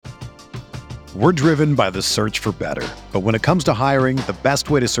We're driven by the search for better. But when it comes to hiring, the best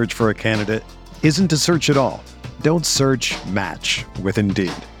way to search for a candidate isn't to search at all. Don't search, match with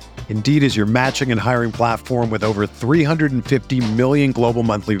Indeed. Indeed is your matching and hiring platform with over 350 million global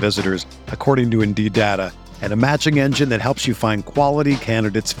monthly visitors, according to Indeed data, and a matching engine that helps you find quality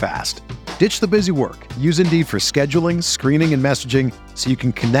candidates fast. Ditch the busy work. Use Indeed for scheduling, screening, and messaging so you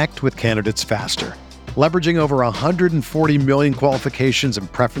can connect with candidates faster. Leveraging over 140 million qualifications and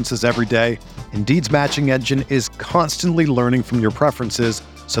preferences every day, Indeed's matching engine is constantly learning from your preferences,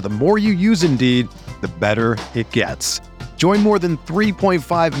 so the more you use Indeed, the better it gets. Join more than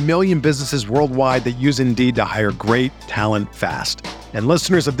 3.5 million businesses worldwide that use Indeed to hire great talent fast. And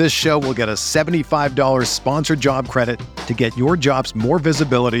listeners of this show will get a $75 sponsored job credit to get your jobs more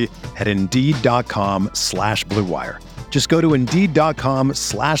visibility at Indeed.com/Blue Wire. Just go to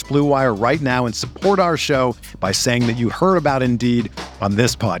Indeed.com/Blue Wire right now and support our show by saying that you heard about Indeed on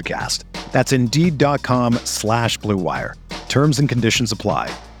this podcast. That's Indeed.com/Blue Wire. Terms and conditions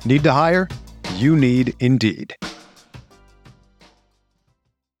apply. Need to hire? You need Indeed.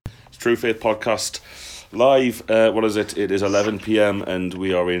 True Faith Podcast live. What is it? It is 11 p.m. and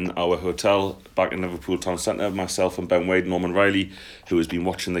we are in our hotel back in Liverpool Town Centre. Myself and Ben Wade, Norman Riley, who has been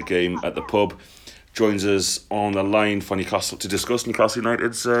watching the game at the pub, joins us on the line for Newcastle to discuss Newcastle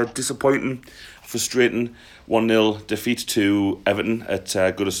United's disappointing, frustrating 1-0 defeat to Everton at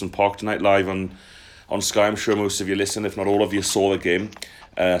Goodison Park tonight, live on Sky. I'm sure most of you listened, if not all of you, saw the game.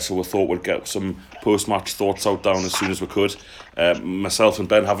 So we thought we'd get some post-match thoughts out down as soon as we could. Myself and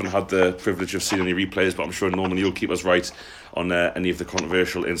Ben haven't had the privilege of seeing any replays, but I'm sure Norman, you'll keep us right on any of the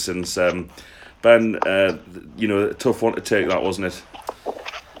controversial incidents. Ben, a tough one to take, that, wasn't it?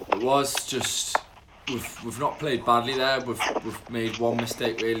 It was. Just we've not played badly there. We've made one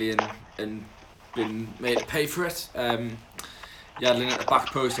mistake really and been made to pay for it. Yadlin at the back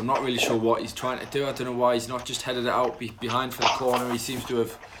post, I'm not really sure what he's trying to do. I don't know why he's not just headed it out behind for the corner. He seems to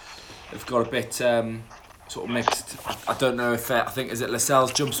have got a bit sort of mixed. I don't know if I think, is it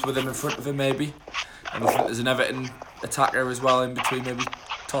Lascelles jumps with him in front of him maybe, and I think there's an Everton attacker as well in between, maybe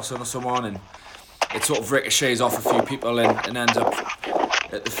Tosson or someone, and it sort of ricochets off a few people and ends up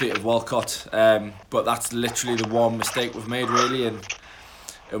at the feet of Walcott. But that's literally the one mistake we've made really, and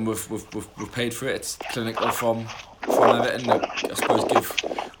we've paid for it. It's clinical from Everton. I suppose give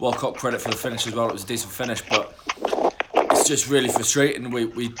Walcott credit for the finish as well. It was a decent finish, but it's just really frustrating.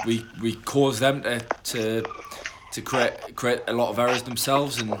 We caused them to create a lot of errors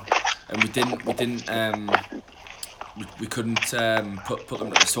themselves, and we couldn't put them to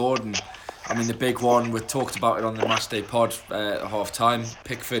the sword. And I mean, the big one, we talked about it on the matchday pod at half time.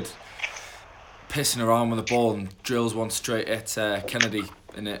 Pickford pissing around with the ball and drills one straight at Kennedy,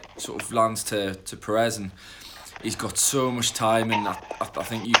 and it sort of lands to Perez, and he's got so much time, and I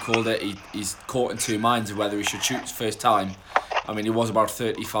think you called it, he's caught in two minds of whether he should shoot his first time. I mean, he was about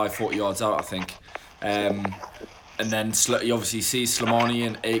 35-40 yards out, I think. And then he obviously sees Slimani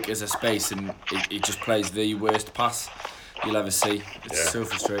and Akers a space, and he just plays the worst pass you'll ever see. It's so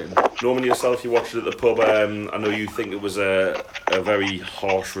frustrating. Norman, yourself, you watched it at the pub. I know you think it was a very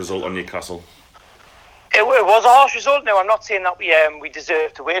harsh result on Newcastle. It was a harsh result. Now, I'm not saying that we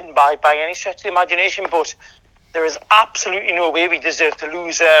deserve to win by any stretch of the imagination, but there is absolutely no way we deserve to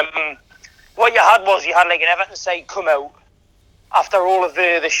lose. What you had like an Everton side come out after all of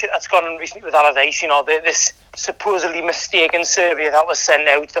the shit that's gone on recently with Allardyce, this supposedly mistaken survey that was sent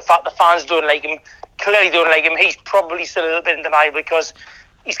out, the fact the fans don't like him, clearly don't like him. He's probably still a little bit in denial because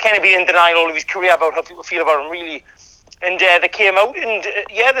he's kind of been in denial all of his career about how people feel about him, really. And they came out and,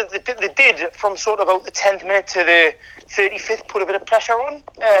 they did, from sort of about the 10th minute to the 35th, put a bit of pressure on.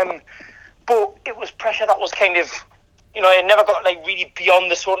 But it was pressure that was kind of, it never got like really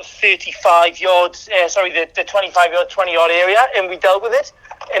beyond the sort of 35 yards, the 25 yard, 20 yard area, and we dealt with it.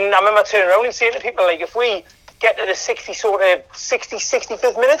 And I remember turning around and saying to people, like, if we get to the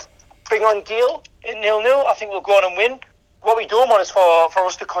 65th minute, bring on Gale at 0-0, I think we'll go on and win. What we don't want is for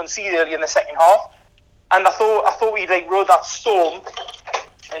us to concede early in the second half. And I thought we rode that storm.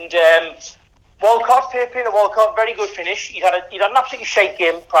 And Walcott, fair play to Walcott, very good finish. He'd had an absolutely shite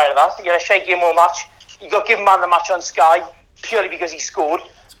game prior to that. He had a shite game all match. He got given man the match on Sky purely because he scored.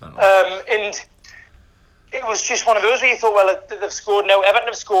 And it was just one of those where you thought, well, they've scored now. Everton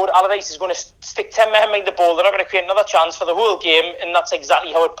have scored. Allardyce is going to stick 10 men behind the ball. They're not going to create another chance for the whole game, and that's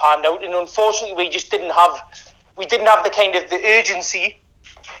exactly how it panned out. And unfortunately, we just didn't have the kind of the urgency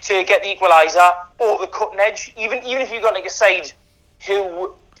to get the equaliser or the cutting edge. Even if you've got like a side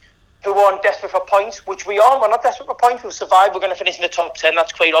who aren't desperate for points, which we are. We're not desperate for points. We'll survive. We're going to finish in the top 10.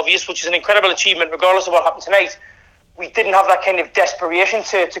 That's quite obvious, which is an incredible achievement regardless of what happened tonight. We didn't have that kind of desperation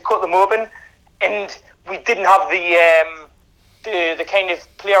to cut them open. and we didn't have the kind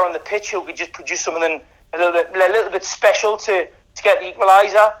of player on the pitch who could just produce something a little bit special to get the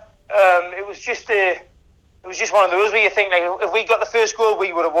equaliser. It was just one of those where you think, like, if we got the first goal,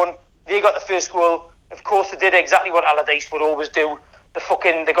 we would have won. They got the first goal. Of course, they did exactly what Allardyce would always do.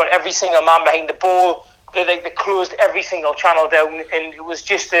 They got every single man behind the ball. They closed every single channel down, and it was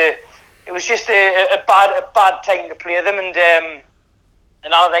just a bad time to play them.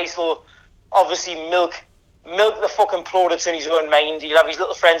 And Allardyce will obviously milk the fucking plaudits in his own mind. He'll have his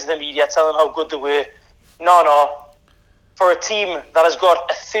little friends in the media telling him how good they were. No. For a team that has got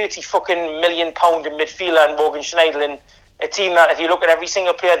a £30 million in midfielder and Morgan Schneiderlin, a team that, if you look at every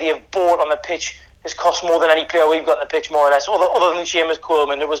single player they have bought on the pitch, has cost more than any player we've got on the pitch, more or less, other than Seamus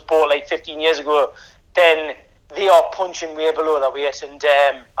Coleman, who was bought like 15 years ago, then they are punching way below that weight. And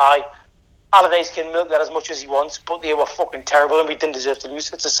Allardyce can milk that as much as he wants, but they were fucking terrible and we didn't deserve to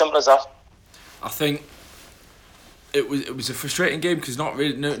lose. It's as simple as that. I think it was a frustrating game because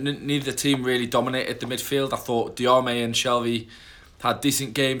neither team really dominated the midfield. I thought Diarmé and Shelvey had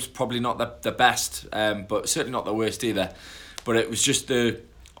decent games, probably not the best, but certainly not the worst either. But it was just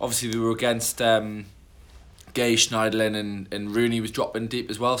obviously they were against Gay, Schneiderlin and Rooney was dropping deep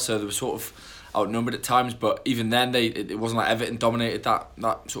as well, so they were sort of outnumbered at times. But even then, it wasn't like Everton dominated that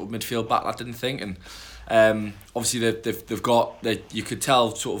sort of midfield battle, I didn't think. And obviously they've got, you could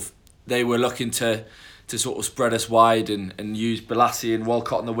tell sort of they were looking to sort of spread us wide and use Balassi and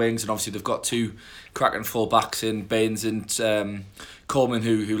Walcott on the wings, and obviously they've got two cracking full backs in Baines and Coleman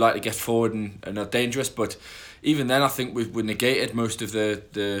who like to get forward and are dangerous. But even then, I think we negated most of the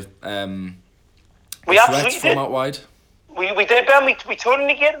threats from out wide. We did, Ben. We totally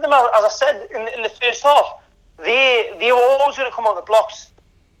negated them. As I said in the first half, they were always going to come on the blocks,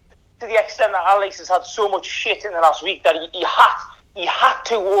 to the extent that Alex has had so much shit in the last week that he had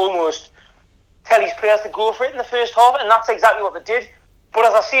to almost tell his players to go for it in the first half, and that's exactly what they did. But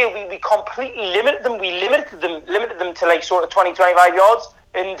as I say, we completely limited them. We limited them to like sort of 20-25 yards.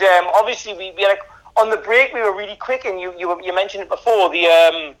 And obviously we like on the break we were really quick. And you mentioned it before,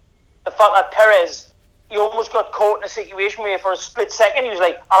 the fact that Perez, he almost got caught in a situation where for a split second he was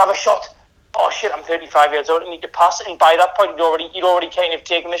like, I'll have a shot. Oh shit, I'm 35 years old, I need to pass. And by that point he'd already kind of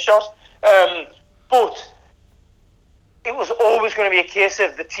taken the shot. But it was always going to be a case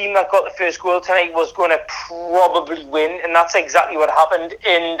of the team that got the first goal tonight was going to probably win, and that's exactly what happened.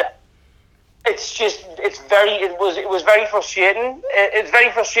 And it was very frustrating. It's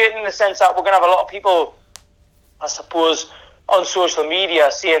very frustrating in the sense that we're going to have a lot of people, I suppose, on social media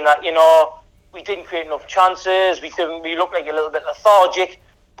saying that, we didn't create enough chances, we looked like a little bit lethargic.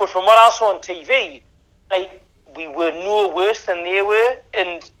 But from what I saw on TV, like, we were no worse than they were,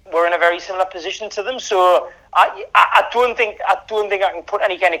 and we're in a very similar position to them. So I don't think I can put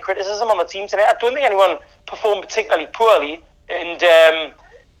any kind of criticism on the team tonight. I don't think anyone performed particularly poorly. And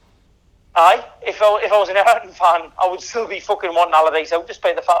if I was an Everton fan, I would still be fucking wanting Allardyce out,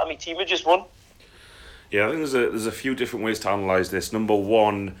 despite the fact that my team had just won. Yeah, I think there's a few different ways to analyse this. Number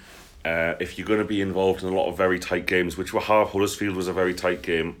one, if you're going to be involved in a lot of very tight games, which were Huddersfield was a very tight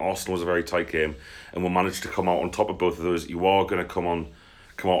game, Arsenal was a very tight game, and we'll manage to come out on top of both of those, you are going to come out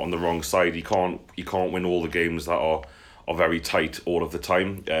on the wrong side. You can't win all the games that are very tight all of the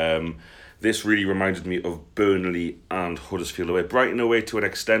time. This really reminded me of Burnley and Huddersfield away. Brighton away to an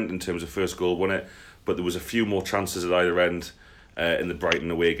extent in terms of first goal won it, but there was a few more chances at either end in the Brighton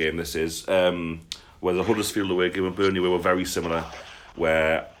away game. This is where the Huddersfield away game and Burnley away were very similar.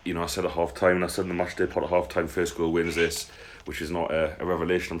 Where I said at half time, and I said in the match day pod at half time, first goal wins this, which is not a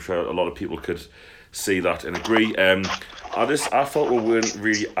revelation. I'm sure a lot of people could see that and agree. I felt we weren't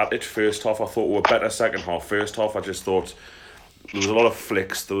really at it first half. I thought we were better second half. First half, I just thought there was a lot of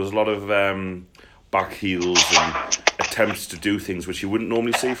flicks. There was a lot of back heels and attempts to do things which you wouldn't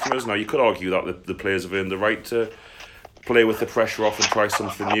normally see from us. Now, you could argue that the players have earned the right to play with the pressure off and try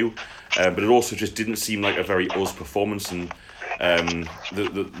something new, but it also just didn't seem like a very us performance. And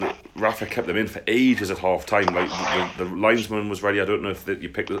the Rafa kept them in for ages at half time. Like the linesman was ready. I don't know if you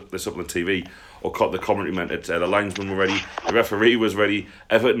picked this up on the TV or caught the commentary meant it. The linesman were ready. The referee was ready.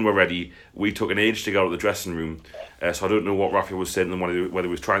 Everton were ready. We took an age to get out of the dressing room. So I don't know what Rafa was saying and whether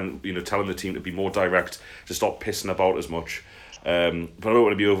he was trying, telling the team to be more direct, to stop pissing about as much. But I don't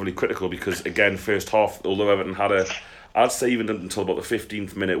want to be overly critical because again, first half, although Everton had I'd say even until about the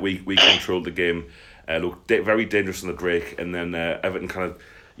 15th minute, we controlled the game. Looked very dangerous on the break, and then Everton kind of,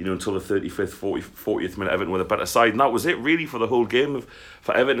 until the 35th, 40th minute, Everton were the better side, and that was it really for the whole game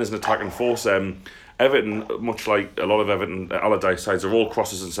for Everton as an attacking force. Everton, much like a lot of Everton Allardyce sides, are all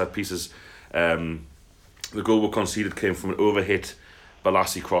crosses and set pieces. The goal we conceded came from an overhit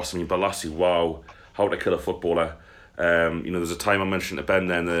Balassi cross. I mean, Balassi, wow, how to kill a footballer. There's a time I mentioned to Ben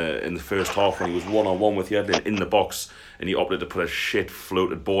then in the first half when he was one-on-one with Yedlin in the box and he opted to put a shit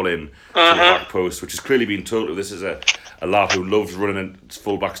floated ball in to the back post, which has clearly been told to. This is a lad who loves running and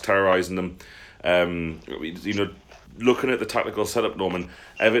fullbacks terrorising them. Looking at the tactical setup, Norman,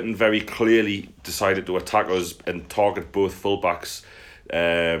 Everton very clearly decided to attack us and target both fullbacks.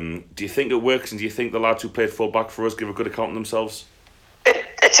 Do you think it works, and do you think the lads who played fullback for us give a good account of themselves?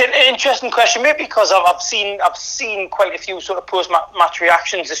 It's an interesting question, maybe because I've seen quite a few sort of post-match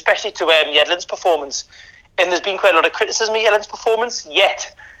reactions, especially to Yedlin's performance, and there's been quite a lot of criticism of Yedlin's performance.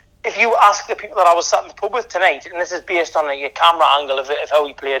 Yet, if you ask the people that I was sat in the pub with tonight, and this is based on a camera angle of how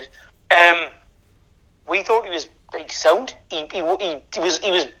he played, we thought he was like sound. He was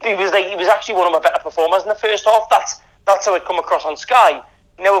actually one of my better performers in the first half. That's how it come across on Sky.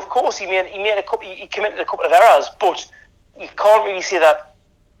 Now, of course, he committed a couple of errors, but you can't really say that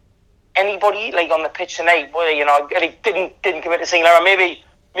anybody like on the pitch tonight, didn't commit a single error.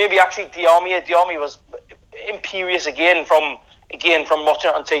 Maybe actually Diarmi was imperious again from watching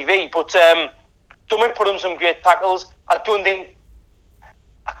it on TV. But Dummett put him some great tackles. I don't think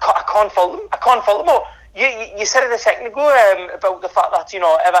I can't fault them. More. You said it a second ago about the fact that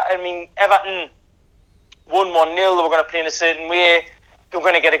Everton won 1-0. They were going to play in a certain way. They were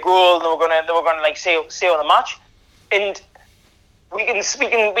going to get a goal. They were going to like say on the match. And we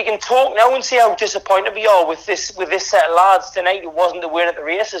can talk now and see how disappointed we are with this set of lads tonight. It wasn't the win at the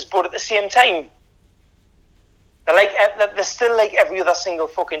races, but at the same time, they're still like every other single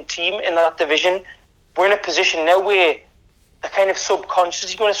fucking team in that division. We're in a position now where they're kind of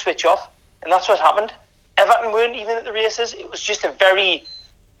subconsciously going to switch off, and that's what happened. Everton weren't even at the races. It was just a very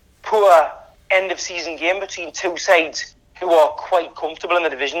poor end of season game between two sides who are quite comfortable in the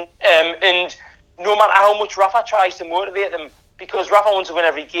division. And no matter how much Rafa tries to motivate them, because Rafa wants to win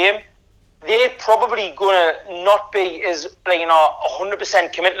every game, they're probably going to not be as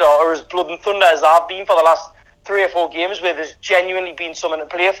 100% committed or as blood and thunder as they've been for the last 3 or 4 games, where there's genuinely been something to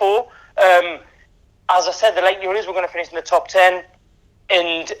play for. As I said, the likelihood is we're going to finish in the top 10,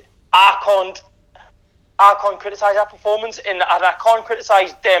 and I can't criticise our performance, and I can't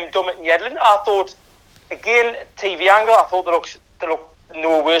criticise Dummett and Yedlin. I thought, again, TV angle, I thought they look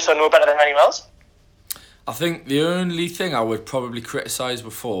no worse or no better than anyone else. I think the only thing I would probably criticise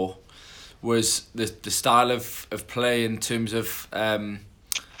before was the style of play in terms of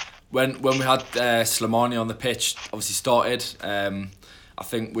when we had Slimani on the pitch, obviously started. I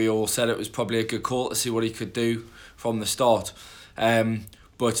think we all said it was probably a good call to see what he could do from the start.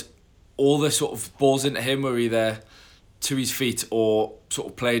 But all the sort of balls into him were either to his feet or sort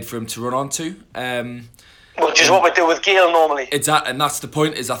of played for him to run onto. Which is what we do with Gale normally. Exactly, and that's the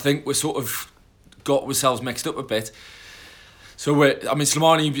point, is I think we're sort of got ourselves mixed up a bit. So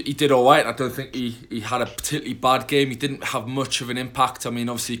Slimani, he did all right. I don't think he had a particularly bad game. He didn't have much of an impact. I mean,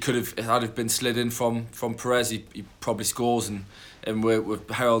 obviously, had it been slid in from Perez, he probably scores, and we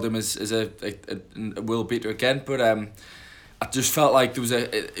herald him as a will beater again. But I just felt like he was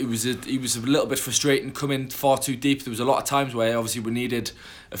a little bit frustrating coming far too deep. There was a lot of times where obviously we needed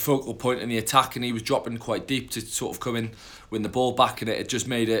a focal point in the attack, and he was dropping quite deep to sort of come in, win the ball back, and it just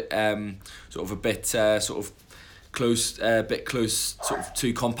made it sort of a bit sort of close, sort of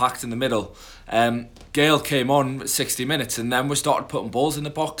too compact in the middle. Gale came on 60 minutes, and then we started putting balls in the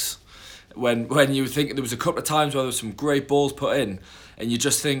box. When you think there was a couple of times where there was some great balls put in, and you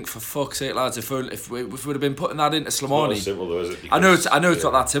just think, for fuck's sake, lads, if we would have been putting that into Slimani. It's not simple though, is it? I know it's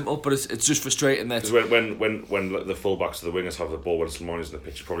not that simple, but it's just frustrating that. Because when the fullbacks or the wingers have the ball when Slimani's in the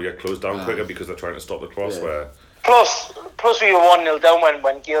pitch, you probably get closed down quicker because they're trying to stop the cross. Yeah. Where plus we were 1-0 down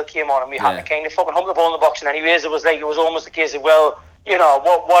when Gale came on, and we had to kind of fucking hump the ball in the box. And anyways, it was almost a case of, well,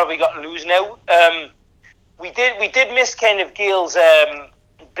 what have we got to lose now? We did miss kind of Gale's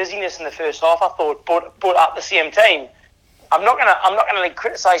busyness in the first half, I thought, but at the same time, I'm not gonna like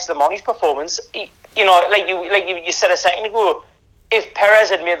criticise Slimani's performance. Like you said a second ago, if Perez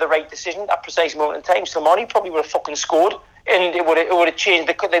had made the right decision at that precise moment in time, Slimani probably would have fucking scored, and it would have changed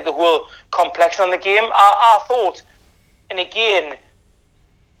the whole complexion on the game. I thought, and again,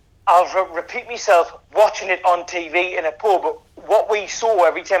 I'll repeat myself, watching it on TV in a pub, what we saw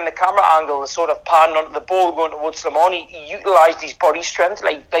every time the camera angle was sort of panning onto the ball going towards Slimani, he utilised his body strength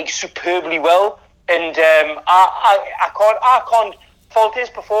like superbly well. And I can't fault his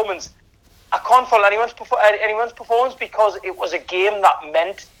performance. I can't fault anyone's performance, because it was a game that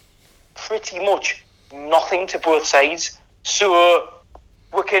meant pretty much nothing to both sides. So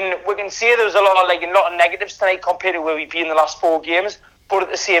we can say there was a lot of negatives tonight compared to where we've been in the last 4 games. But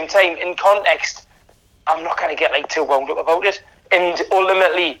at the same time, in context, I'm not going to get too wound up about it. And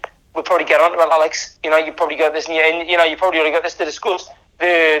ultimately, we'll probably get on to it, Alex. You probably got this, and you probably only got this to discuss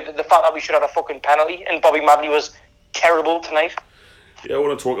the fact that we should have a fucking penalty, and Bobby Madley was terrible tonight. Yeah, I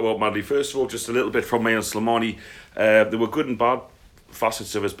want to talk about Madley. First of all, just a little bit from me on Slimani. There were good and bad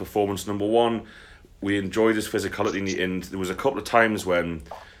facets of his performance. Number one, we enjoyed his physicality in the end. There was a couple of times when,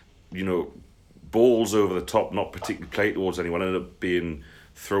 balls over the top, not particularly played towards anyone, ended up being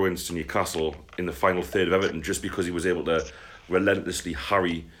throw-ins to Newcastle in the final third of Everton, just because he was able to relentlessly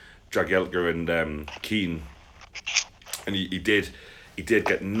harry Jagielka and Keane, and he did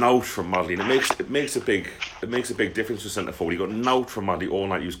get knout from Madley, and it makes a big difference for centre forward. He got knout from Madley all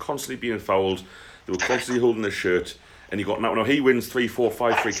night. He was constantly being fouled. They were constantly holding his shirt, and he got knout. Now he wins 3, 4,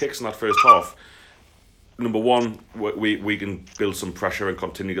 5 free kicks in that first half. Number one, we can build some pressure and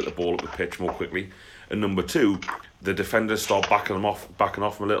continue to get the ball up the pitch more quickly. And number two, the defenders start backing off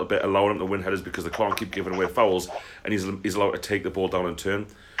him a little bit, allowing him to win headers because they can't keep giving away fouls, and he's allowed to take the ball down and turn.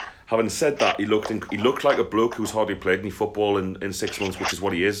 Having said that, he looked like a bloke who's hardly played any football in 6 months, which is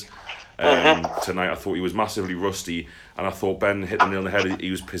what he is. Tonight, I thought he was massively rusty, and I thought Ben hit the nail on the head.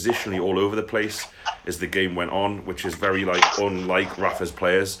 He was positionally all over the place as the game went on, which is very unlike Rafa's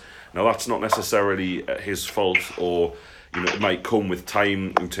players. Now, that's not necessarily his fault, or it might come with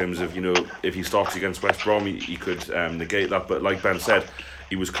time in terms of if he starts against West Brom, he could negate that. But like Ben said,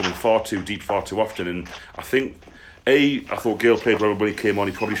 he was coming far too deep, far too often, and I think. I thought Gale played well when he came on.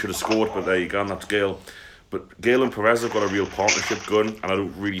 He probably should have scored, but there you go, and that's Gale. But Gale and Perez have got a real partnership going, and I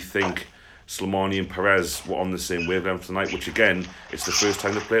don't really think Slimani and Perez were on the same wavelength tonight, which again, it's the first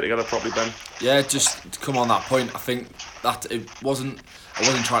time they played together properly, Ben. Yeah, just to come on that point, I think that I wasn't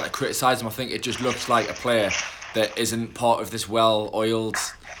trying to criticise him. I think it just looks like a player that isn't part of this well-oiled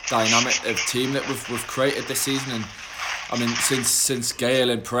dynamic of team that we've created this season. And I mean, since Gale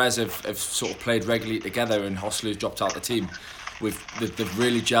and Perez have sort of played regularly together and Hoslu's dropped out the team, they've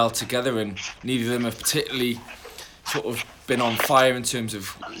really gelled together, and neither of them have particularly sort of been on fire in terms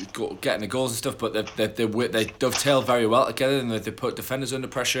of getting the goals and stuff, but they dovetail very well together, and they put defenders under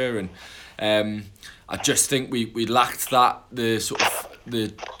pressure, and I just think we lacked that, the sort of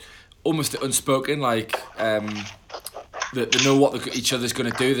the almost the unspoken, They know what each other's going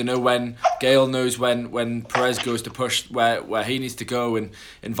to do. They know when Gale knows when Perez goes to push where he needs to go, and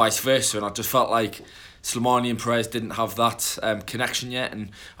vice versa. And I just felt like Slimani and Perez didn't have that connection yet.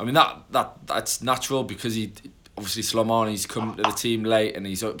 And I mean that's natural because obviously Slimani's come to the team late and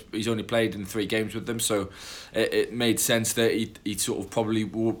he's only played in 3 games with them, so it made sense that he sort of probably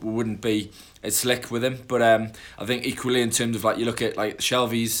wouldn't be as slick with him. But I think equally in terms of you look at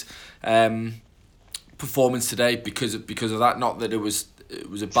Shelvey's performance today because of that. Not that it was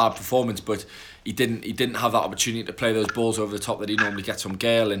a bad performance, but he didn't have that opportunity to play those balls over the top that he normally gets from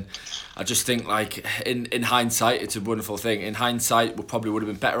Gale. And I just think in hindsight, it's a wonderful thing. In hindsight, we probably would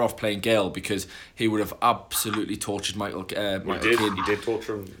have been better off playing Gale because he would have absolutely tortured Michael Keane. He did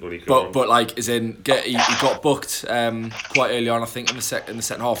torture him. But he got booked quite early on, I think, in the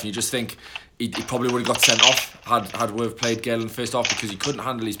second half, and you just think he probably would have got sent off had we have played Gale in the first half because he couldn't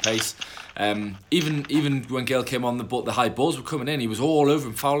handle his pace. Even when Gale came on, the high balls were coming in. He was all over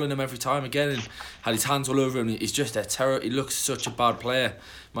him, fouling him every time again, and had his hands all over him. He's just a terror. He looks such a bad player,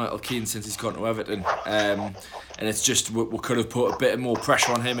 Michael Keane, since he's gone to Everton. And it's just we could have put a bit more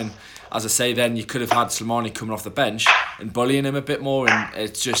pressure on him. And as I say, then you could have had Slimani coming off the bench and bullying him a bit more. And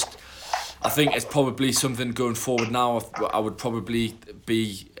it's just, I think it's probably something going forward now. I would probably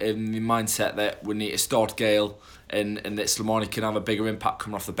be in the mindset that we need to start Gale and that Slimani can have a bigger impact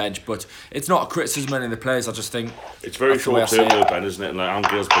coming off the bench. But it's not a criticism of any of the players. I just think it's very short term though, Ben, isn't it? And I'm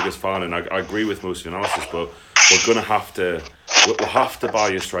Gale's biggest fan, and I agree with most of the analysis, but we're gonna have to buy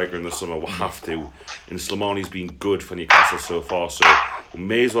a striker in the summer. We'll have to. And Slimani's been good for Newcastle so far, so we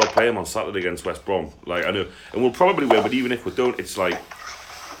may as well play him on Saturday against West Brom. I know, and we'll probably win. But even if we don't, it's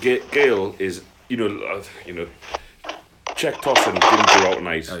Gale is Czech Tosin didn't go out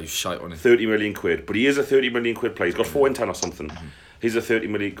tonight. Oh, he's shite on him. 30 million quid, but he is a 30 million quid player. He's got 4 in 10 or something. Mm-hmm. He's a 30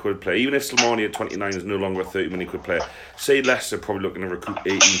 million quid player. Even if Slimani at 29 is no longer a 30 million quid player, say Leicester probably looking to recoup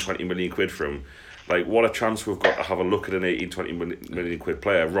 18-20 million quid from him. What a chance we've got to have a look at an 18-20 million quid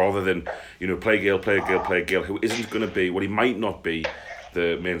player rather than play Gale, who isn't going to be, he might not be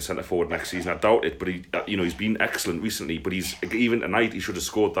the main centre forward next season. I doubt it, but he's been excellent recently. But even tonight he should have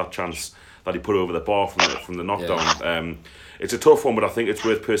scored that chance that he put over the bar from the knockdown. Yeah. It's a tough one, but I think it's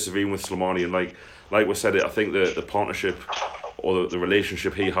worth persevering with Slimani. And like we said, I think the partnership or the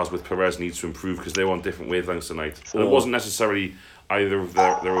relationship he has with Perez needs to improve because they were on different wavelengths tonight. And it wasn't necessarily either of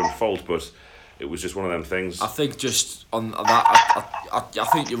their own fault, but it was just one of them things. I think just on that, I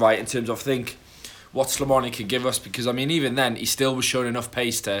think you're right in terms of, I think what Slimani can give us, because I mean even then he still was showing enough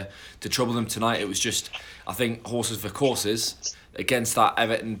pace to trouble them tonight. It was just, I think, horses for courses. Against that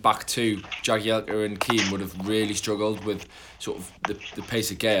Everton back two, Jagielka and Keane would have really struggled with sort of the pace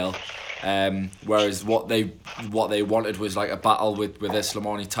of Gale. Whereas what they wanted was like a battle with a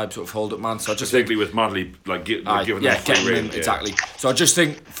Slimani type sort of hold up man. So I just particularly with Madley giving them free rein. Exactly. So I just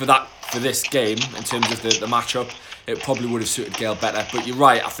think for this game, in terms of the matchup, it probably would have suited Gale better. But you're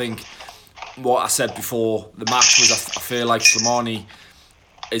right. I think what I said before the match was I feel like Slimani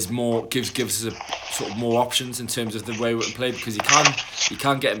is more gives us a sort of more options in terms of the way we can play, because he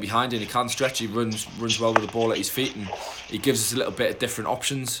can get in behind and he can stretch. He runs well with the ball at his feet, and he gives us a little bit of different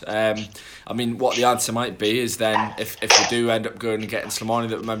options. I mean, what the answer might be is then if we do end up going and getting Slimani,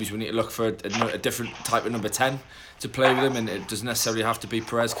 that maybe we need to look for a different type of number 10 to play with him, and it doesn't necessarily have to be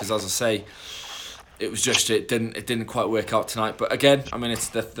Perez, because as I say, it was just it didn't quite work out tonight. But again, I mean, it's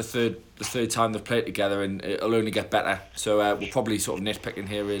the third time they've played together, and it'll only get better. So we're probably sort of nitpicking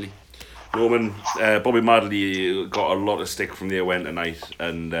here, really. Norman, Bobby Madley got a lot of stick from the away tonight,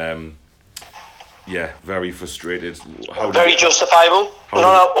 and very frustrated. Very justifiable.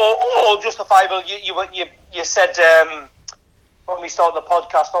 All justifiable. You said when we started the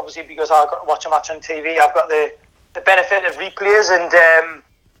podcast, obviously because I got to watch a match on TV, I've got the benefit of replays, and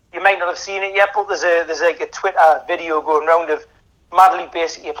you might not have seen it yet, but there's like a Twitter video going round of Madley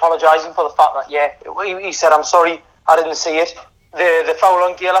basically apologising for the fact that he said, "I'm sorry, I didn't see it." The foul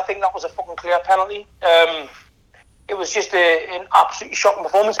on Gale, I think that was a fucking clear penalty. It was just an absolutely shocking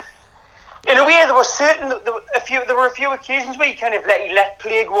performance. In a way, there were a few occasions where he kind of let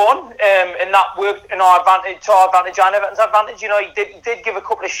play go on, and that worked to our advantage and Everton's advantage. You know, he did give a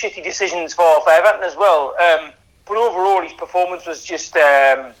couple of shitty decisions for Everton as well. But overall, his performance was just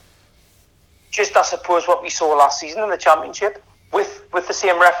I suppose what we saw last season in the Championship with the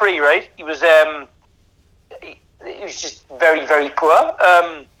same referee, right? He was just very, very poor.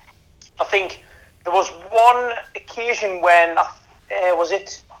 I think there was one occasion when was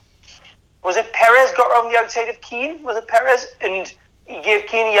it Perez got around the outside of Keane? Was it Perez? And he gave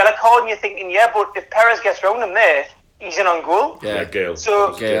Keane a yellow card, and you're thinking, but if Perez gets round him there, he's in on goal. Yeah, Gale.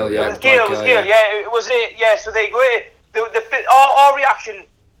 So Gale. It was it. Yeah, so they go.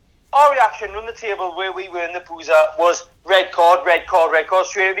 Our reaction on the table where we were in the Pooza was red card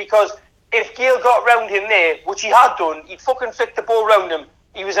straight, because if Gale got round him there, which he had done, he'd fucking flicked the ball round him.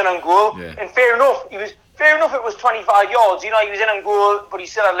 He was in on goal, and fair enough. It was 25 yards. You know, he was in on goal, but he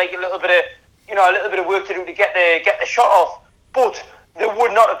still had like a little bit of work to do to get the shot off. But there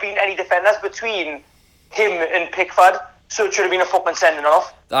would not have been any defenders between him and Pickford, so it should have been a fucking sending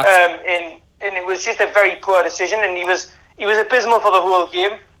off. And it was just a very poor decision, and he was abysmal for the whole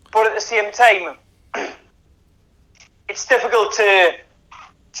game. But at the same time, it's difficult to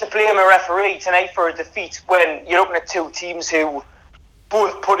blame a referee tonight for a defeat when you're looking at two teams who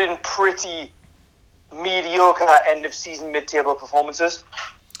both put in pretty mediocre end of season mid-table performances.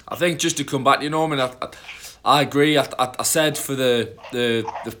 I think just to come back to you, Norman, I agree. I said for the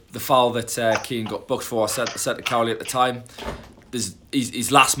foul that Keane got booked for, I said to Cowley at the time,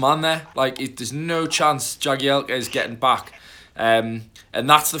 he's last man there. Like, there's no chance Jagielka is getting back. And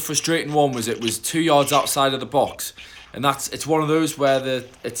that's the frustrating one. It was 2 yards outside of the box, and it's one of those where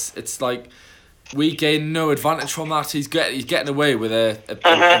it's like we gain no advantage from that. He's getting away with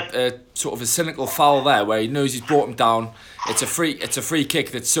a sort of a cynical foul there, where he knows he's brought him down. It's a free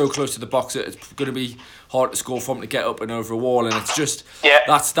kick that's so close to the box that it's going to be hard to score from, to get up and over a wall, and it's just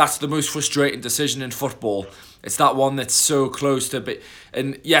that's the most frustrating decision in football. It's that one that's so close to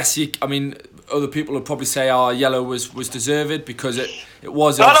and yes, other people would probably say yellow was deserved, because it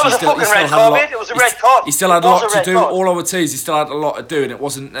was. No, that was a fucking red card. It was a red card. He still had a lot to do. All I would say is he still had a lot to do, and it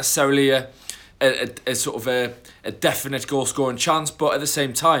wasn't necessarily a sort of a definite goal scoring chance. But at the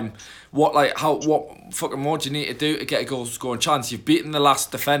same time, what fucking more do you need to do to get a goal scoring chance? You've beaten the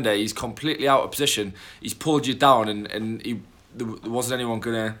last defender. He's completely out of position. He's pulled you down, and there wasn't anyone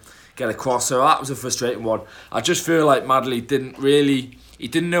gonna get across. So that was a frustrating one. I just feel like Madley didn't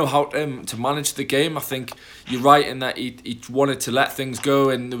know how to manage the game. I think you're right in that he wanted to let things go,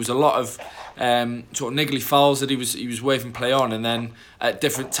 and there was a lot of sort of niggly fouls that he was waving play on, and then at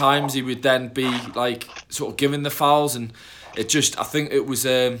different times he would then be like sort of giving the fouls, and I think it was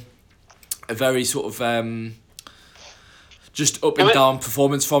a very sort of just up and down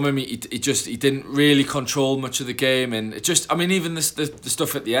performance from him. He didn't really control much of the game, and even the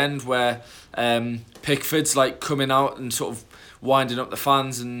stuff at the end where Pickford's like coming out and sort of winding up the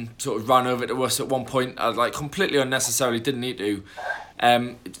fans and sort of ran over to us at one point, like completely unnecessarily, didn't need to.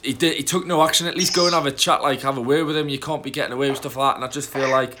 He took no action. At least go and have a chat, like have a word with him. You can't be getting away with stuff like that. And I just feel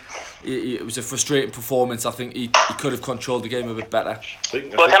like it was a frustrating performance. I think he could have controlled the game a bit better.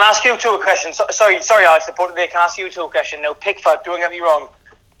 Well, can I ask you two a question? Sorry, Alex, to put it there. Can I ask you two a question? Now, Pickford, don't get me wrong,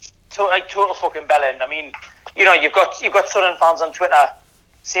 total fucking bellend. I mean, you know, you've got Sunderland fans on Twitter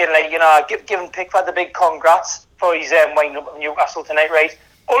saying, like, you know, giving Pickford the big congrats for his winding up Newcastle tonight, right?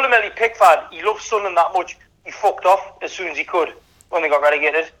 Ultimately, Pickford, he loves Sunderland that much, he fucked off as soon as he could when they got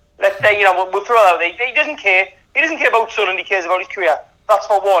relegated. We'll throw that out there. He doesn't care. He doesn't care about Sunderland, he cares about his career. That's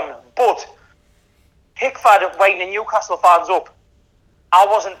for one. But Pickford winding Newcastle fans up, I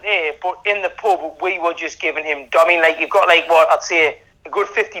wasn't there, but in the pub, we were just giving him... I mean, like, you've got, like, what, I'd say, a good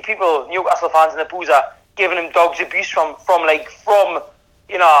 50 people, Newcastle fans in the boozer, giving him dogs abuse from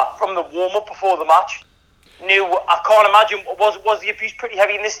the warm-up before the match. I can't imagine, was the abuse pretty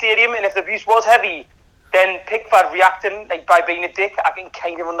heavy in this stadium? And if the abuse was heavy, then Pickford reacting like by being a dick, I can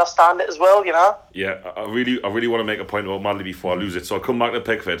kind of understand it as well, you know? Yeah, I really want to make a point about Madley before I lose it. So I'll come back to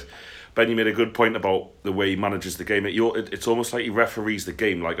Pickford. Ben, you made a good point about the way he manages the game. It's almost like he referees the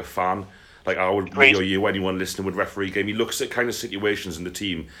game like a fan. Like I would, me or you, anyone listening would referee a game. He looks at kind of situations in the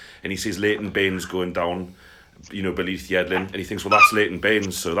team and he sees Leighton Baines going down, you know, beneath Yedlin, and he thinks, well, that's Leighton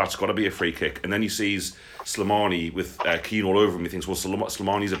Baines, so that's got to be a free kick. And then he sees Slimani with Keane all over him. He thinks, well,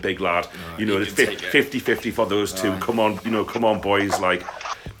 Slimani's a big lad. You know, it's 50-50 for those two. Come on, boys. Like,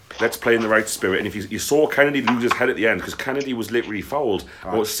 let's play in the right spirit. And if you saw Kennedy lose his head at the end, because Kennedy was literally fouled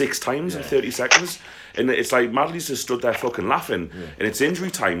about 6 times in 30 seconds. And it's like Madley's just stood there fucking laughing, and it's injury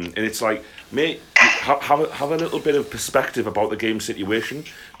time, and it's like, mate, have a little bit of perspective about the game situation.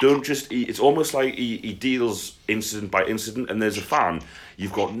 Don't just. It's almost like he deals incident by incident, and there's a fan.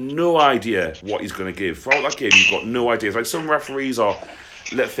 You've got no idea what he's going to give throughout that game. You've got no idea. It's like some referees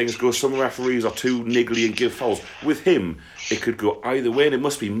let things go. Some referees are too niggly and give fouls. With him, it could go either way, and it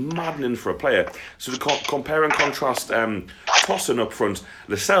must be maddening for a player. So to compare and contrast, Tosin up front,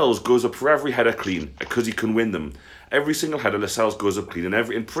 Lascelles goes up for every header clean because he can win them. Every single header, Lascelles goes up clean,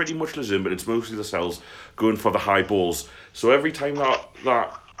 and pretty much Lazim, but it's mostly Lascelles going for the high balls. So every time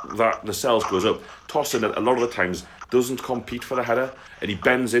that Lascelles goes up, Tosin a lot of the times doesn't compete for the header, and he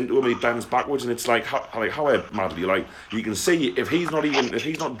bends into him, and he bends backwards, and it's like how Madley, like, you can see if he's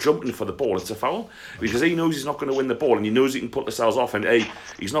not jumping for the ball, it's a foul, because he knows he's not going to win the ball, and he knows he can put Lascelles off, and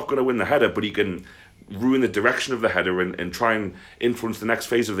he's not going to win the header, but he can ruin the direction of the header and try and influence the next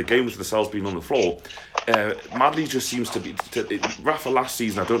phase of the game with Lascelles being on the floor. Madley just seems to be... Rafa last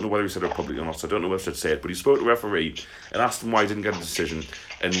season, I don't know whether he said it publicly or not, so I don't know whether I should say it, but he spoke to the referee and asked him why he didn't get a decision,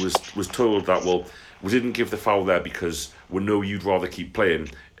 and was told that, well, we didn't give the foul there because we know you'd rather keep playing,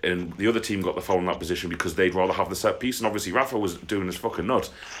 and the other team got the foul in that position because they'd rather have the set piece. And obviously Rafa was doing his fucking nut,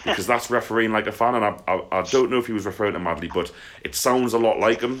 because that's refereeing like a fan. And I don't know if he was referring to Madley, but it sounds a lot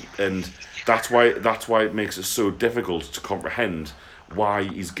like him, and that's why it makes it so difficult to comprehend why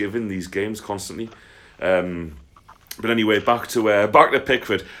he's given these games constantly. But anyway, back to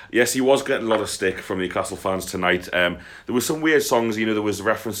Pickford. Yes, he was getting a lot of stick from Newcastle fans tonight. There were some weird songs. You know, there was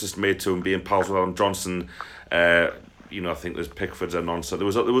references made to him being pals with Alan Johnson. I think there's Pickford's a nonsense. There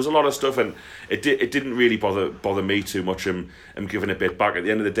was a lot of stuff, and it didn't really bother me too much. Him giving a bit back. At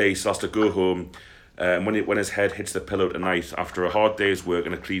the end of the day, he still has to go home. When his head hits the pillow tonight after a hard day's work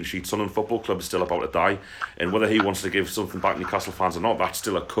and a clean sheet, Sunderland Football Club is still about to die. And whether he wants to give something back to Newcastle fans or not, that's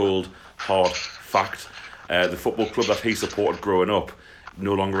still a cold, hard fact. The football club that he supported growing up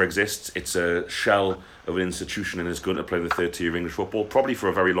no longer exists. It's a shell of an institution and is going to play in the third tier of English football, probably for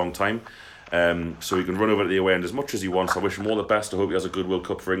a very long time. So he can run over to the away end as much as he wants. I wish him all the best. I hope he has a good World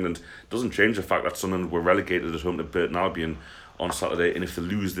Cup for England. Doesn't change the fact that Sunderland were relegated at home to Burton Albion on Saturday, and if they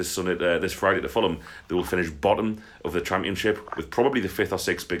lose this Friday to Fulham, they will finish bottom of the Championship with probably the 5th or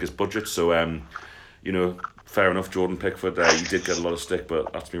 6th biggest budget. So, fair enough, Jordan Pickford. You did get a lot of stick,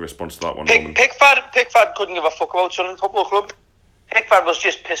 but that's my response to that one. Pickford couldn't give a fuck about Sunderland Football Club. Pickford was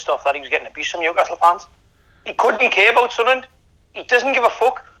just pissed off that he was getting abuse from Newcastle fans. He couldn't care about Sunderland. He doesn't give a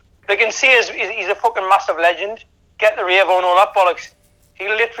fuck. They can say he's a fucking massive legend. Get the rave on all that bollocks. He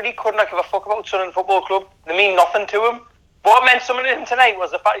literally could not give a fuck about Sunderland Football Club. They mean nothing to him. What meant something to him tonight was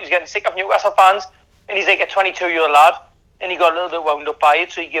the fact he was getting sick of Newcastle fans, and he's like a 22-year-old lad, and he got a little bit wound up by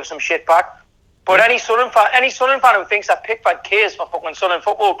it, so he gives some shit back. But any Sunderland fan who thinks that Pickford cares for fucking Sunderland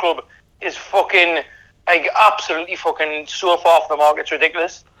Football Club is fucking, like, absolutely fucking so far off the mark. It's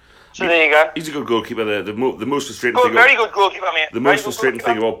ridiculous. So there you go. He's a good goalkeeper. The most frustrating thing. Very good goalkeeper, mate. The most frustrating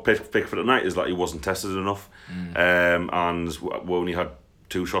thing about Pickford tonight is that he wasn't tested enough, and we only had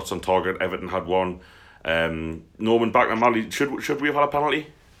 2 shots on target. Everton had 1. Norman back and Madley. Should we have had a penalty?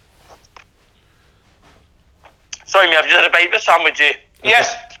 Sorry, mate. I've just had a bite of a sandwich here.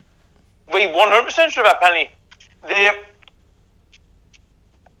 Yes. We 100% should have a penalty.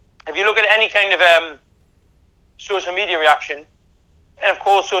 if you look at any kind of social media reaction, and of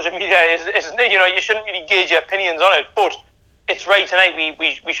course social media is you shouldn't really gauge your opinions on it, but it's right tonight.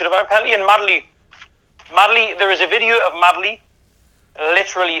 We should have had a penalty, and Madley, there is a video of Madley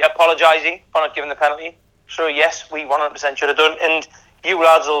literally apologising for not giving the penalty. So yes, we 100% should have done. And you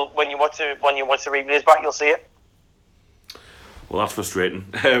lads will, when you watch the replays back, you'll see it. Well, that's frustrating.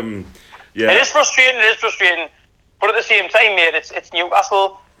 Yeah, it is frustrating. But at the same time, mate, it's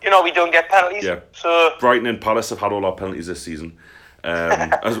Newcastle. We don't get penalties. Yeah. So Brighton and Palace have had all our penalties this season,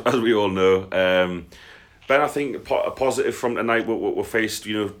 as we all know. Ben, I think a positive from tonight. We're faced,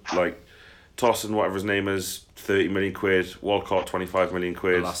 like Tosin, whatever his name is, 30 million quid. Walcott, 25 million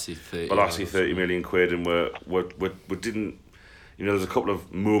quid. Balassi, 30 million quid, and we didn't. There's a couple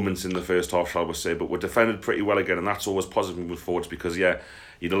of moments in the first half, shall we say, but we're defended pretty well again, and that's always positive moving forwards because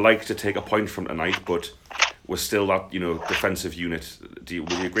you'd like to take a point from tonight, but we're still that defensive unit. Would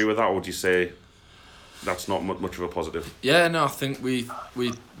you agree with that, or would you say that's not much of a positive? Yeah, no, I think we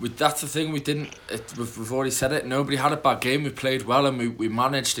that's the thing. We've already said it. Nobody had a bad game. We played well, and we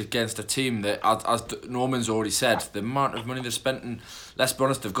managed against a team that, as Norman's already said, the amount of money they've spent, and let's be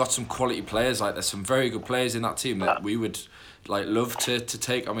honest, they've got some quality players. Like, there's some very good players in that team that we would love to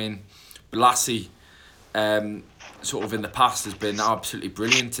take. I mean, Balassi, sort of in the past has been absolutely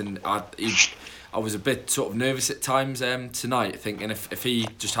brilliant, and I was a bit sort of nervous at times tonight, thinking if he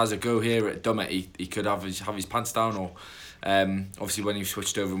just has a go here at Dummett, he could have his pants down, or obviously when he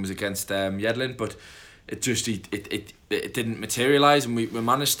switched over and was against Yedlin, but it didn't materialise, and we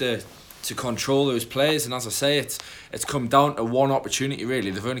managed to control those players. And as I say, it's come down to one opportunity really.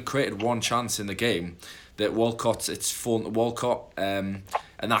 They've only created one chance in the game. That it's fallen to Walcott, and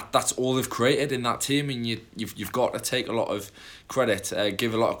that's all they've created in that team. And you've got to take a lot of credit,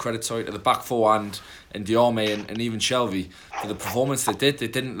 give a lot of credit to the back four and Diarmé and even Shelvey for the performance they did. They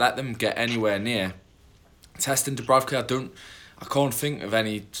didn't let them get anywhere near testing Dubravka. I can't think of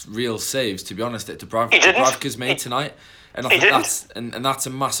any real saves, to be honest, that Dubravka's made tonight. And I think that's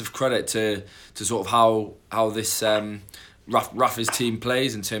a massive credit to sort of how this Rafa's team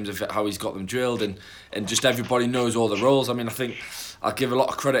plays, in terms of how he's got them drilled, and just everybody knows all the roles. I mean, I think I'll give a lot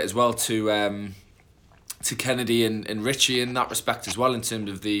of credit as well to Kennedy and Richie in that respect as well, in terms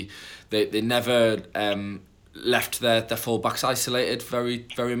of they never left their full-backs isolated very,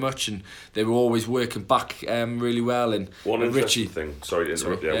 very much, and they were always working back really well. And one interesting thing, sorry to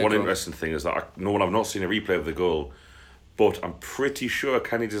interrupt, interesting thing is that I've not seen a replay of the goal, but I'm pretty sure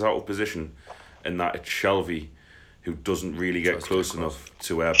Kennedy's out of position, and that it's Shelvey who doesn't really get close enough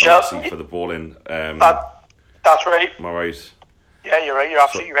to Balassi for the ball in. That's right. Am I right? Yeah, you're right. You're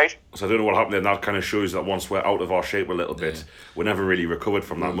absolutely right. So I don't know what happened there. And that kind of shows that once we're out of our shape a little bit, we're never really recovered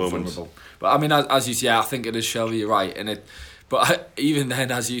from that moment. Vulnerable. But I mean, as you say, I think it is Shelvey. You're right, But even then,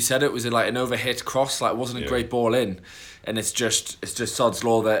 as you said, it was like an overhit cross. Like, it wasn't a great ball in, and it's just sod's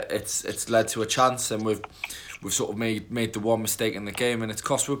law that it's led to a chance, and we've sort of made the one mistake in the game, and it's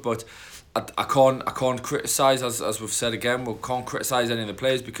cost us. But I can't criticise, as we've said again, we can't criticise any of the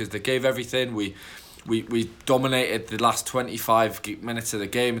players because they gave everything. We dominated the last 25 minutes of the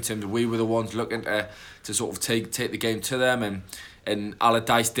game, in terms of we were the ones looking to sort of take the game to them, and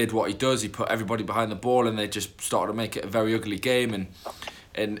Allardyce did what he does. He put everybody behind the ball, and they just started to make it a very ugly game,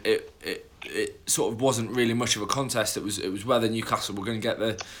 and it sort of wasn't really much of a contest. It was whether Newcastle were going to get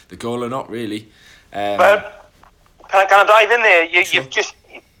the goal or not, really. But can I dive in there? Sure.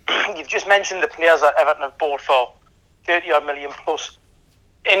 You've just mentioned the players that Everton have bought for 30-odd million plus.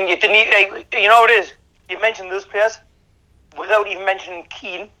 And you didn't, you know what it is? You mentioned those players without even mentioning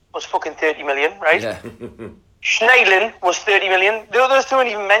Keane was fucking 30 million, right? Yeah. Schneiderlin was 30 million. Those two weren't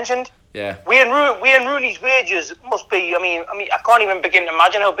even mentioned. Yeah. Wayne Rooney's wages must be. I mean, I can't even begin to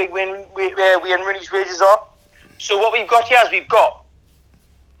imagine how big Wayne Rooney's wages are. So what we've got here is we've got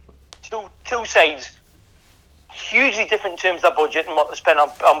two sides, hugely different in terms of their budget and what they spend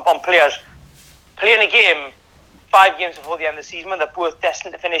on players. Playing a game 5 games before the end of the season, they're both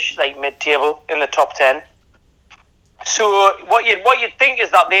destined to finish like mid-table in the top 10. So what you'd think is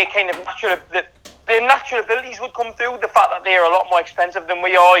that their kind of their natural abilities would come through. The fact that they're a lot more expensive than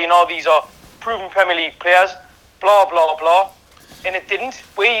we are, these are proven Premier League players, blah blah blah, and it didn't.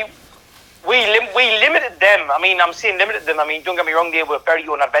 We limited them. I mean, I'm saying limited them. I mean, don't get me wrong, they were very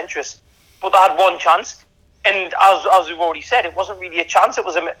unadventurous, but they had one chance, and as we've already said, it wasn't really a chance. It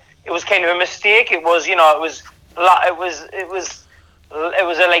was kind of a mistake. It was like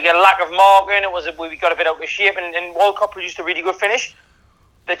a lack of marking. We got a bit out of shape, and Walcott produced a really good finish.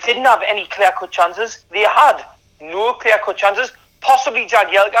 They didn't have any clear-cut chances. They had no clear-cut chances. Possibly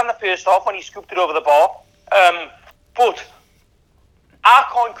Jagielka in the first half when he scooped it over the bar. But I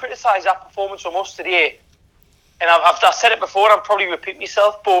can't criticise that performance from us today. And I've said it before, and I'll probably repeat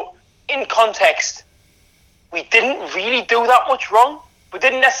myself, but in context, we didn't really do that much wrong. We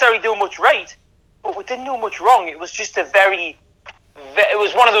didn't necessarily do much right, but we didn't do much wrong. It was just it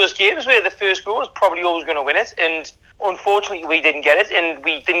was one of those games where the first goal was probably always going to win it, and unfortunately we didn't get it, and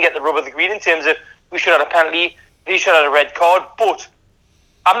we didn't get the rub of the green in terms of we should have had a penalty, they should have had a red card, but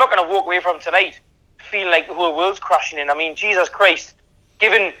I'm not going to walk away from tonight feeling like the whole world's crashing in. I mean, Jesus Christ,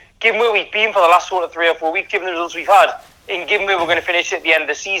 given where we've been for the last sort of 3 or 4 weeks, given the results we've had, and given where we're going to finish at the end of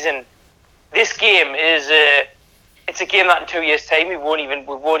the season, this game is it's a game that in 2 years' time we won't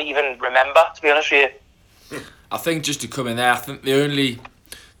even remember, to be honest with you. I think just to come in there, I think the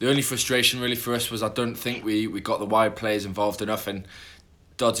only frustration really for us was I don't think we got the wide players involved enough, and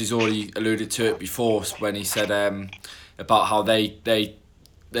Dodsy's already alluded to it before when he said about how they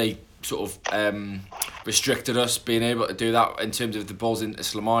sort of restricted us being able to do that in terms of the balls into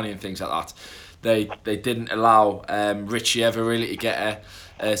Slimani and things like that. They didn't allow Richie ever really to get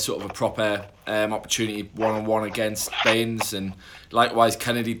a sort of a proper opportunity one-on-one against Baines, and likewise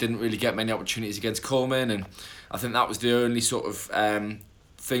Kennedy didn't really get many opportunities against Coleman, and I think that was the only sort of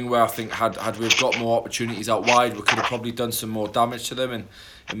thing where I think had we got more opportunities out wide, we could have probably done some more damage to them and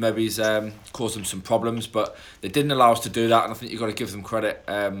maybe caused them some problems, but they didn't allow us to do that, and I think you've got to give them credit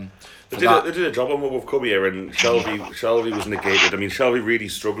They did a job on what we've come here, and Shelvey was negated. I mean, Shelvey really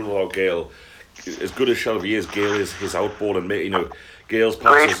struggled without Gale. As good as Shelvey is, Gale is his outball, and Gale's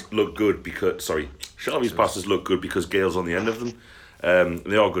passes look good because Shelvey's passes look good because Gale's on the end of them.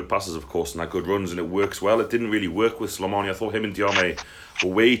 They are good passes, of course, and they're good runs, and it works well. It didn't really work with Slimani. I thought him and Diame were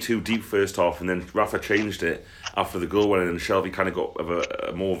way too deep first half, and then Rafa changed it after the goal went in, and Shelvey kind of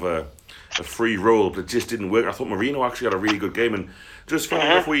got more of a free roll, but it just didn't work. I thought Marino actually had a really good game, and just funny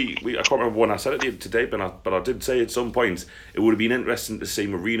enough, I can't remember when I said it today, but I did say at some point it would have been interesting to see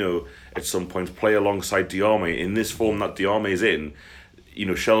Marino at some point play alongside Diame in this form that Diame is in.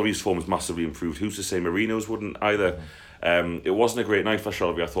 Shelvey's form has massively improved. Who's to say Marino's wouldn't either? It wasn't a great night for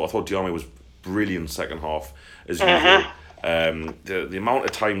Shelvey. I thought Diame was brilliant second half as usual. The amount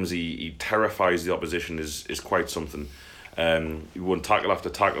of times he terrifies the opposition is quite something. He won tackle after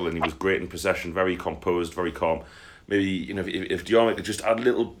tackle, and he was great in possession, very composed, very calm. Maybe if Diame could just add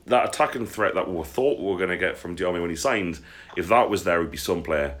that attacking threat that we thought we were going to get from Diame when he signed, if that was there, he'd be some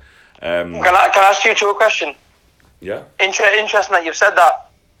player. Can I ask you two a question? Yeah. Interesting that you've said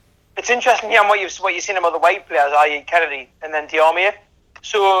that. It's interesting, Jan, what you've seen about the white players, i.e. Kennedy and then Diame.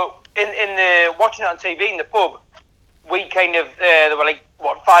 So in the watching it on TV in the pub, we kind of there were like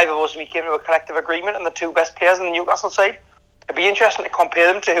 5 of us, and we came to a collective agreement on the 2 best players on the Newcastle side. It'd be interesting to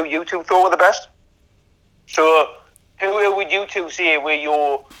compare them to who you two thought were the best. So who would you two say were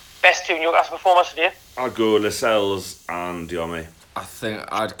your best 2 Newcastle performers today? I'd go Lascelles and Diame. I think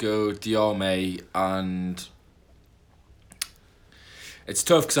I'd go Diame, and it's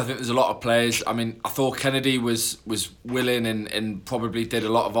tough because I think there's a lot of players. I mean, I thought Kennedy was willing and probably did a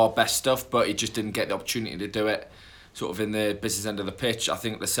lot of our best stuff, but he just didn't get the opportunity to do it sort of in the business end of the pitch. I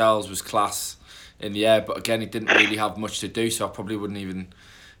think Lascelles was class in the air, but again, he didn't really have much to do, so I probably wouldn't even...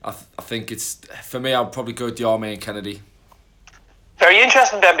 I think it's... For me, I'd probably go Diame and Kennedy. Very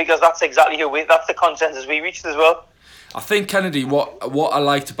interesting, Ben, because that's exactly that's the consensus we reached as well. I think Kennedy, what I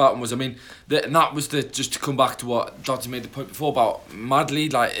liked about him was, I mean, and that was just to come back to what Dodsey made the point before about Madley,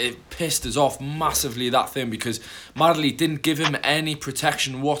 like it pissed us off massively, that thing, because Madley didn't give him any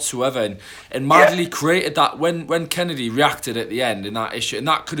protection whatsoever, and Madley created that when Kennedy reacted at the end in that issue, and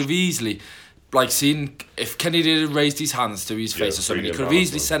that could have easily, like, seen if Kennedy had raised his hands to his face or something, he could have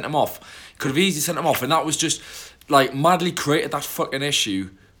easily sent him off. And that was just like Madley created that fucking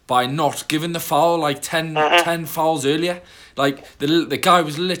issue by not giving the foul, like 10 fouls earlier. Like the guy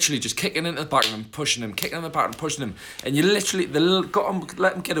was literally just kicking into the back of him, pushing him, kicking in the back and pushing him, and you literally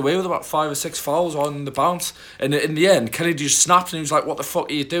let him get away with about 5 or 6 fouls on the bounce. And in the end, Kennedy just snapped and he was like, "What the fuck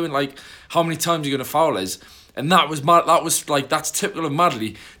are you doing? Like, how many times are you gonna foul us?" And that was like, that's typical of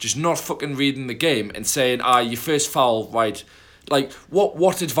Madley, just not fucking reading the game and saying, your first foul, right? Like,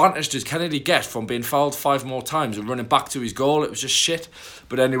 what advantage does Kennedy get from being fouled 5 more times and running back to his goal? It was just shit.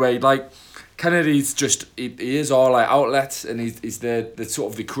 But anyway, like, Kennedy's just, he is our like outlet, and he's the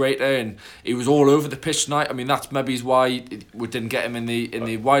sort of the creator, and he was all over the pitch tonight. I mean, that's maybe why we didn't get him in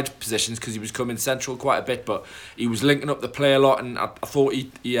the wide positions, because he was coming central quite a bit, but he was linking up the play a lot, and I thought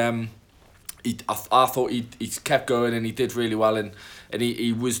I thought he kept going, and he did really well, and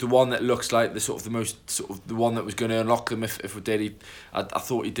he was the one that looks like the one that was going to unlock them if we did. I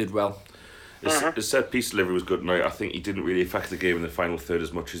thought he did well. His set piece delivery was good tonight. I think he didn't really affect the game in the final third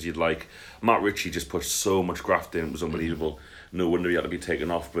as much as you'd like. Matt Ritchie just put so much graft in, it was unbelievable. No wonder he had to be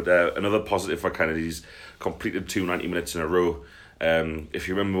taken off. But another positive for Kennedy, he's completed 290 minutes in a row. If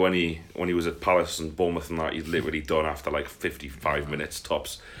you remember when he was at Palace and Bournemouth and that, he'd literally done after like 55 minutes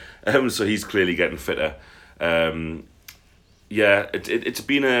tops. So he's clearly getting fitter. It's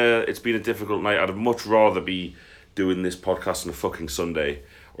been a difficult night. I'd much rather be doing this podcast on a fucking Sunday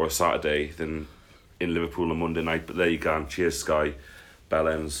or a Saturday than in Liverpool on Monday night. But there you go. Cheers, Sky, bell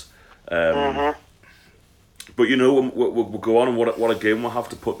ends. But you know, we'll go on, and what a game we'll have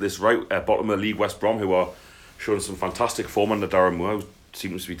to put this right. Bottom of the league, West Brom, who are showing some fantastic form under Darren Moore, who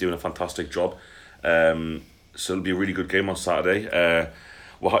seems to be doing a fantastic job. So it'll be a really good game on Saturday.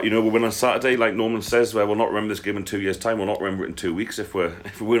 We'll win on Saturday, like Norman says, where we'll not remember this game in 2 years' time. We'll not remember it in 2 weeks if we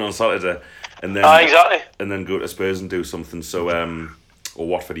win on Saturday, and then exactly. And then go to Spurs and do something. So or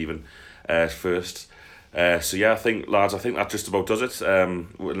Watford even first. So yeah, I think that just about does it.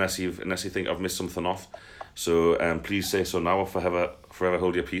 Unless you think I've missed something off. So please say so now, or forever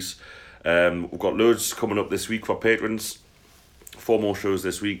hold your peace. We've got loads coming up this week for patrons. 4 more shows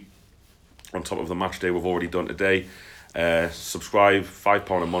this week on top of the match day we've already done today. Subscribe,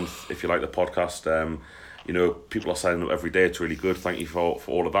 £5 a month if you like the podcast. People are signing up every day. It's really good. Thank you for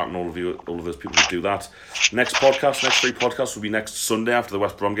all of that, and all of those people who do that. Next 3 podcasts will be next Sunday after the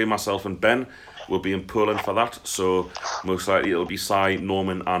West Brom game. Myself and Ben will be in Poland for that, so most likely it'll be Si,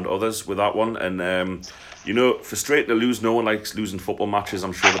 Norman and others with that one. And frustrating to lose. No one likes losing football matches.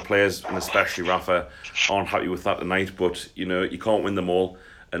 I'm sure the players, and especially Rafa, aren't happy with that tonight, but you can't win them all.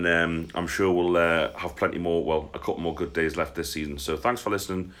 And I'm sure we'll have plenty more, a couple more good days left this season. So thanks for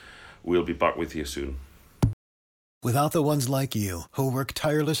listening. We'll be back with you soon. Without the ones like you, who work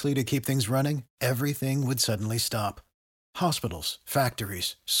tirelessly to keep things running, everything would suddenly stop. Hospitals,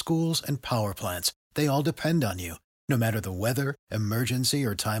 factories, schools, and power plants, they all depend on you. No matter the weather, emergency,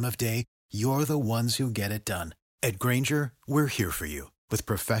 or time of day, you're the ones who get it done. At Grainger, we're here for you with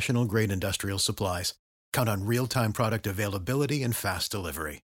professional-grade industrial supplies. Count on real-time product availability and fast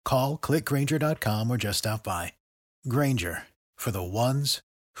delivery. Call, click Grainger.com, or just stop by. Grainger, for the ones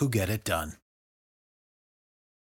who get it done.